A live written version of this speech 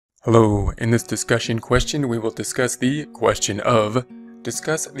Hello, in this discussion question we will discuss the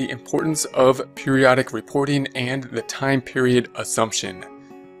importance of periodic reporting and the time period assumption.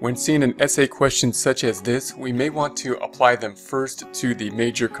 When seeing an essay question such as this, we may want to apply them first to the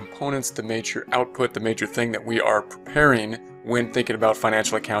major components, the major output, the major thing that we are preparing when thinking about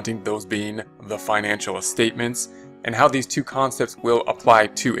financial accounting, those being the financial statements, and how these two concepts will apply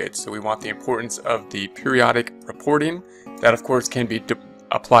to it. So we want the importance of the periodic reporting, that of course can be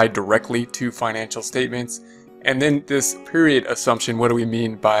applied directly to financial statements. And then this period assumption, what do we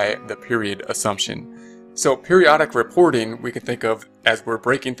mean by the period assumption? So periodic reporting we can think of as we're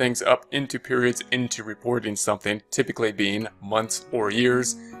breaking things up into periods into reporting something, typically being months or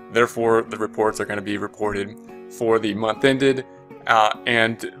years. Therefore the reports are going to be reported for the month ended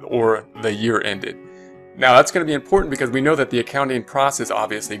or the year ended. Now that's going to be important because we know that the accounting process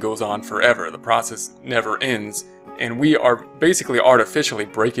obviously goes on forever. The process never ends. And we are basically artificially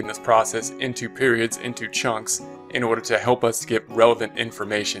breaking this process into periods, into chunks, in order to help us get relevant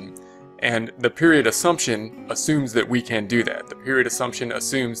information. And the period assumption assumes that we can do that. The period assumption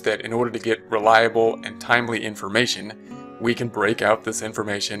assumes that in order to get reliable and timely information, we can break out this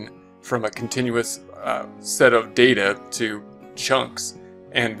information from a continuous set of data to chunks,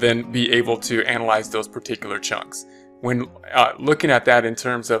 and then be able to analyze those particular chunks. When looking at that in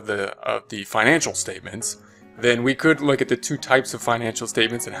terms of the financial statements, then we could look at the two types of financial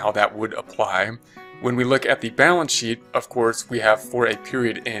statements and how that would apply. When we look at the balance sheet, of course, we have for a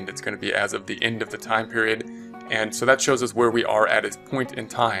period end. It's going to be as of the end of the time period. And so that shows us where we are at a point in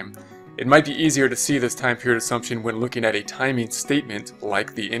time. It might be easier to see this time period assumption when looking at a timing statement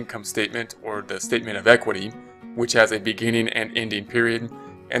like the income statement or the statement of equity, which has a beginning and ending period.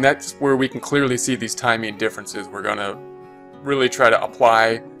 And that's where we can clearly see these timing differences. We're going to really try to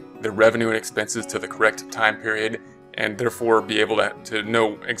apply the revenue and expenses to the correct time period, and therefore be able to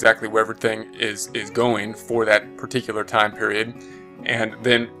know exactly where everything is going for that particular time period, and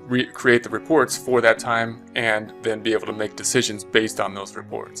then create the reports for that time, and then be able to make decisions based on those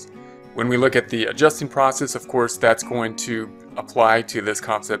reports. When we look at the adjusting process, of course, that's going to apply to this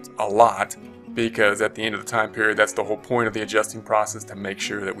concept a lot, because at the end of the time period, that's the whole point of the adjusting process, to make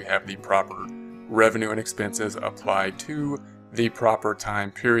sure that we have the proper revenue and expenses applied to the proper time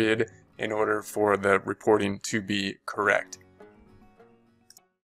period in order for the reporting to be correct.